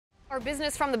Our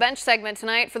Business from the Bench segment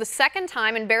tonight. For the second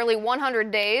time in barely 100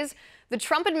 days, the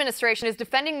Trump administration is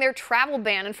defending their travel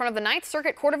ban in front of the Ninth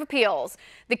Circuit Court of Appeals.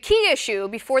 The key issue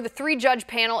before the three-judge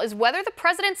panel is whether the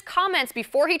president's comments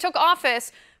before he took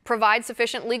office provide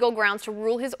sufficient legal grounds to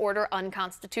rule his order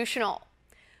unconstitutional.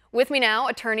 With me now,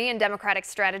 attorney and Democratic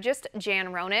strategist Jan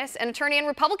Ronis and attorney and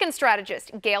Republican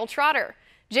strategist Gayle Trotter.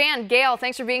 Jan, Gayle,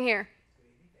 thanks for being here.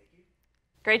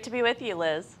 Great to be with you,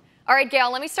 Liz. All right,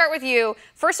 Gayle, let me start with you.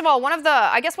 First of all, one of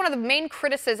the main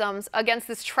criticisms against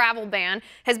this travel ban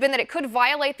has been that it could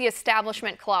violate the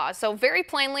Establishment Clause. So very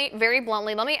plainly, very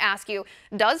bluntly, let me ask you,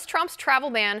 does Trump's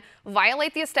travel ban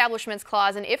violate the Establishment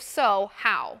Clause? And if so,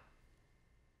 how?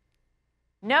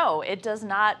 No, it does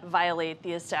not violate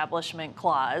the Establishment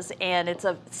Clause. And it's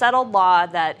a settled law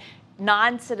that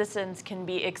non-citizens can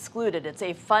be excluded. It's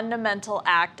a fundamental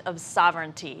act of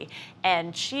sovereignty.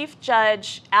 And Chief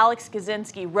Judge Alex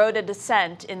Kaczynski wrote a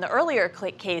dissent in the earlier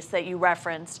case that you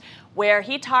referenced, where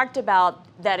he talked about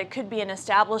that it could be an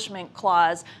Establishment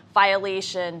Clause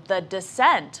violation, the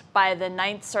dissent by the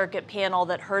Ninth Circuit panel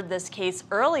that heard this case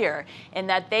earlier, in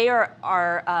that they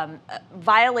are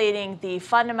violating the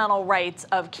fundamental rights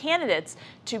of candidates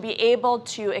to be able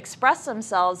to express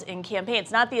themselves in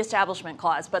campaigns, not the Establishment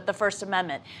Clause, but the First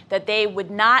Amendment, that they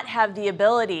would not have the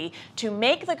ability to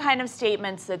make the kind of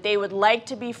statements that they would like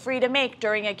to be free to make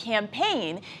during a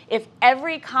campaign if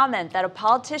every comment that a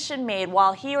politician made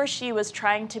while he or she was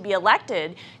trying to be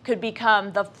elected could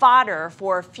become the fodder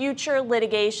for future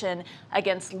litigation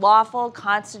against lawful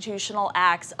constitutional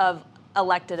acts of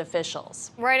elected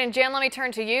officials. Right, and Jan, let me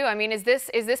turn to you. I mean, is this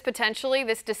potentially,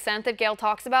 this dissent that Gayle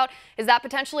talks about, is that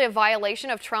potentially a violation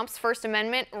of Trump's First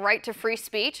Amendment right to free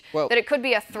speech? Well, that it could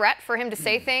be a threat for him to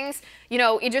say things, you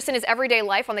know, just in his everyday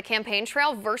life on the campaign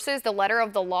trail versus the letter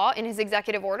of the law in his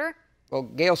executive order? Well,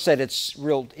 Gayle said it's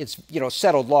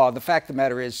settled law. The fact of the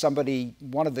matter is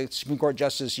one of the Supreme Court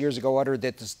justices years ago uttered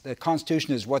that the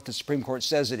Constitution is what the Supreme Court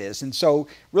says it is. And so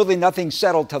really nothing's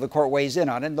settled till the court weighs in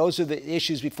on it. And those are the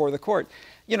issues before the court.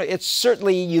 You know, it's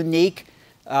certainly unique,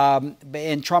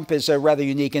 and Trump is a rather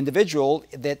unique individual,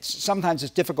 that sometimes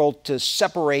it's difficult to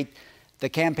separate the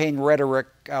campaign rhetoric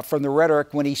from the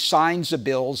rhetoric when he signs the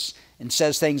bills and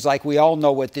says things like, we all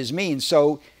know what this means.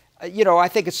 So, you know, I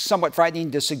think it's somewhat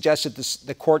frightening to suggest that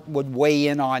the court would weigh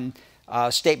in on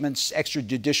statements,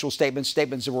 extrajudicial statements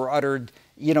that were uttered,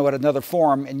 you know, at another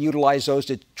forum and utilize those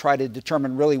to try to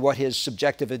determine really what his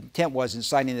subjective intent was in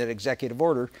signing that executive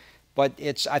order. But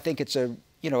I think it's a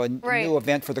new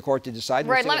event for the court to decide.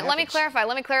 Right. Let me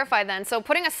clarify then. So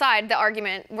putting aside the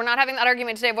argument, we're not having that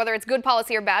argument today, whether it's good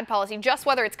policy or bad policy, just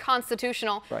whether it's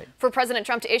constitutional for President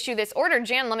Trump to issue this order.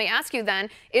 Jan, let me ask you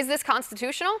then, is this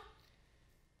constitutional?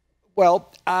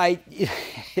 Well,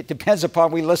 it depends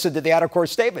upon we listen to the out-of-court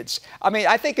statements. I mean,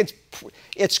 I think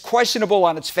it's questionable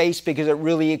on its face because it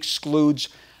really excludes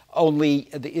only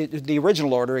the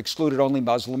original order excluded only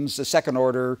Muslims. The second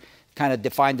order kind of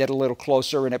defined it a little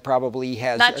closer, and it probably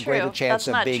has a greater chance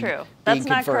of being confirmed. That's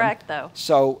not correct, though.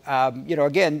 So, you know,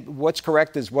 again, what's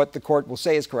correct is what the court will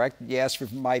say is correct. You asked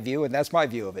for my view, and that's my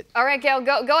view of it. All right, Gayle,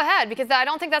 go ahead, because I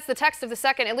don't think that's the text of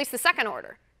at least the second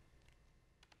order.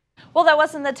 Well, that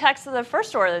wasn't the text of the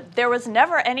first order. There was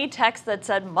never any text that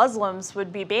said Muslims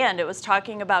would be banned. It was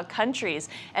talking about countries.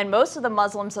 And most of the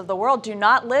Muslims of the world do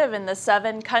not live in the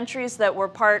 7 countries that were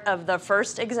part of the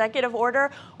first executive order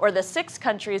or the 6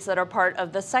 countries that are part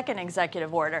of the second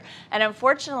executive order. And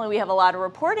unfortunately, we have a lot of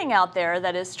reporting out there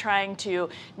that is trying to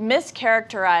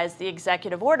mischaracterize the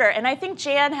executive order. And I think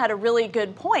Jan had a really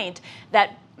good point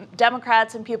that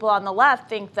Democrats and people on the left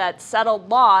think that settled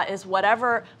law is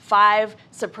whatever 5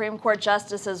 Supreme Court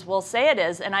justices will say it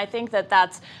is. And I think that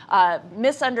that's a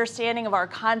misunderstanding of our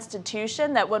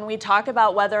Constitution, that when we talk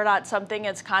about whether or not something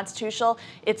is constitutional,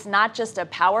 it's not just a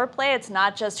power play. It's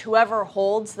not just whoever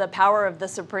holds the power of the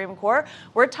Supreme Court.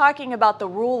 We're talking about the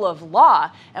rule of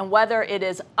law and whether it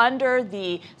is under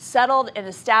the settled and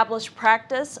established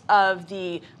practice of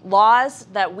the laws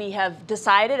that we have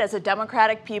decided as a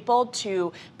democratic people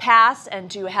to pass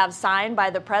and to have signed by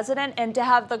the president and to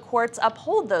have the courts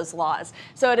uphold those laws.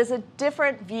 So it is a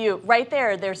different view. Right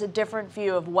there, there's a different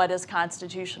view of what is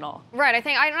constitutional. Right. I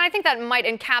think that might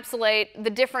encapsulate the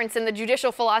difference in the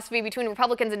judicial philosophy between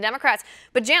Republicans and Democrats.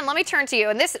 But Jan, let me turn to you.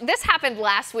 And this happened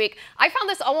last week. I found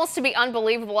this almost to be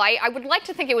unbelievable. I would like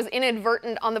to think it was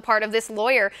inadvertent on the part of this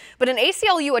lawyer. But an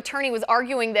ACLU attorney was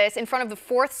arguing this in front of the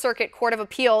Fourth Circuit Court of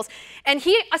Appeals. And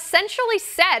he essentially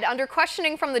said, under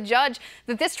questioning from the judge,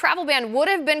 that this travel ban would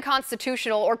have been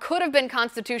constitutional or could have been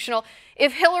constitutional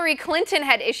if Hillary Clinton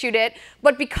had issued it,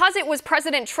 but because it was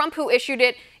President Trump who issued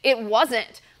it, it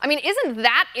wasn't. I mean, isn't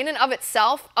that in and of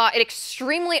itself an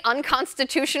extremely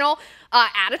unconstitutional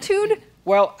attitude?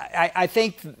 Well, I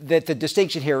think that the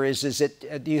distinction here is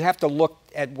that you have to look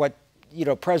at what,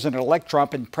 President-elect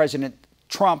Trump and President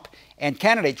Trump and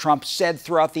candidate Trump said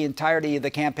throughout the entirety of the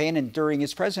campaign and during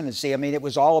his presidency. I mean, it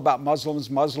was all about Muslims,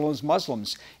 Muslims,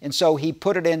 Muslims. And so he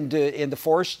put it into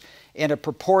force in a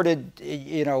purported,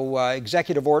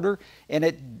 executive order. And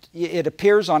it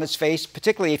appears on its face,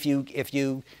 particularly if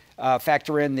you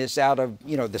factor in this out of,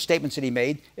 the statements that he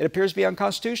made, it appears to be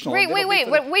unconstitutional. Wait,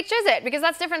 which is it? Because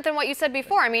that's different than what you said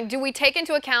before. I mean, do we take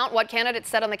into account what candidates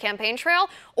said on the campaign trail,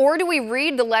 or do we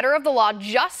read the letter of the law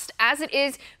just as it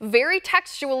is, very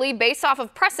textually based off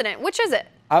of precedent? Which is it?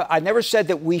 I never said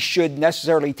that we should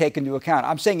necessarily take into account.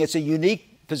 I'm saying it's a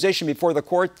unique position before the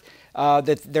court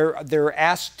that they're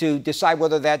asked to decide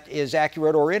whether that is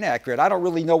accurate or inaccurate. I don't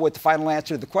really know what the final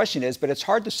answer to the question is, but it's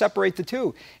hard to separate the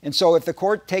two. And so if the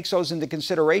court takes those into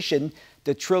consideration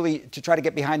to try to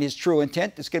get behind his true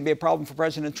intent, it's going to be a problem for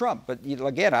President Trump. But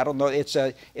again, I don't know. It's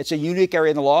a unique area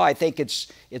in the law. I think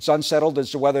it's unsettled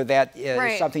as to whether that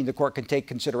is something the court can take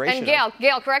consideration. And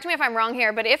Gayle, correct me if I'm wrong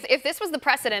here, but if this was the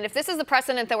precedent, if this is the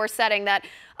precedent that we're setting, that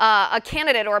a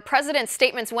candidate or a president's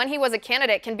statements when he was a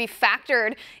candidate can be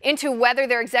factored into whether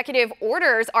their executive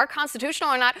orders are constitutional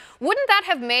or not, wouldn't that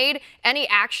have made any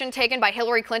action taken by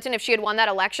Hillary Clinton if she had won that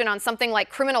election on something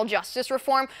like criminal justice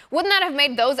reform? Wouldn't that have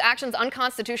made those actions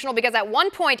unconstitutional? Because at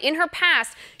one point in her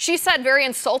past, she said very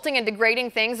insulting and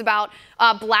degrading things about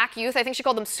black youth. I think she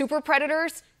called them super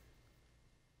predators.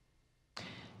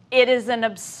 It is an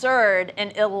absurd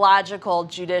and illogical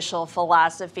judicial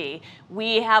philosophy.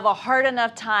 We have a hard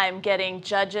enough time getting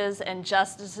judges and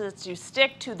justices to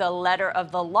stick to the letter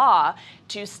of the law,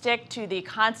 to stick to the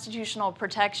constitutional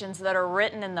protections that are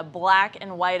written in the black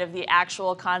and white of the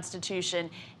actual Constitution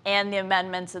and the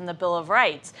amendments in the Bill of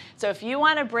Rights. So if you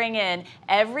want to bring in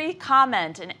every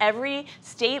comment and every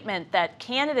statement that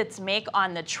candidates make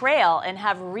on the trail and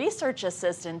have research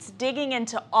assistants digging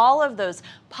into all of those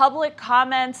public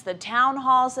comments, the town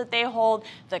halls that they hold,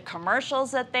 the commercials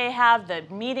that they have, the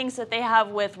meetings that they have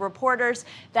with reporters,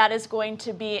 that is going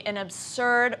to be an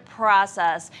absurd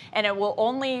process, and it will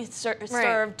only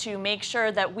serve to make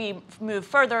sure that we move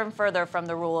further and further from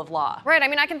the rule of law. Right. I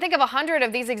mean, I can think of 100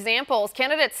 of these examples.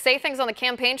 Candidates say things on the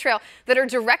campaign trail that are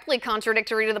directly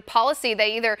contradictory to the policy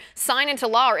they either sign into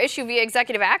law or issue via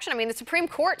executive action. I mean, the Supreme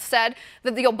Court said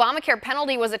that the Obamacare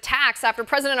penalty was a tax after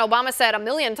President Obama said a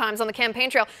million times on the campaign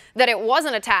trail that it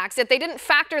wasn't a tax, yet they didn't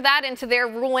factor that into their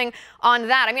ruling on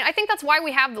that. I mean, I think that's why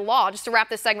we have the law, just to wrap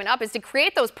this segment up, is to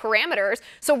create those parameters.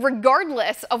 So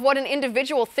regardless of what an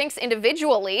individual thinks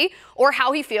individually or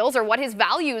how he feels or what his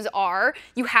values are,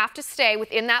 you have to stay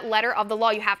within that letter of the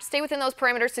law. You have to stay within those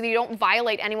parameters so that you don't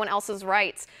violate anyone else's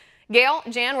rights. Gayle,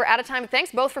 Jan, we're out of time.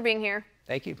 Thanks both for being here.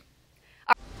 Thank you.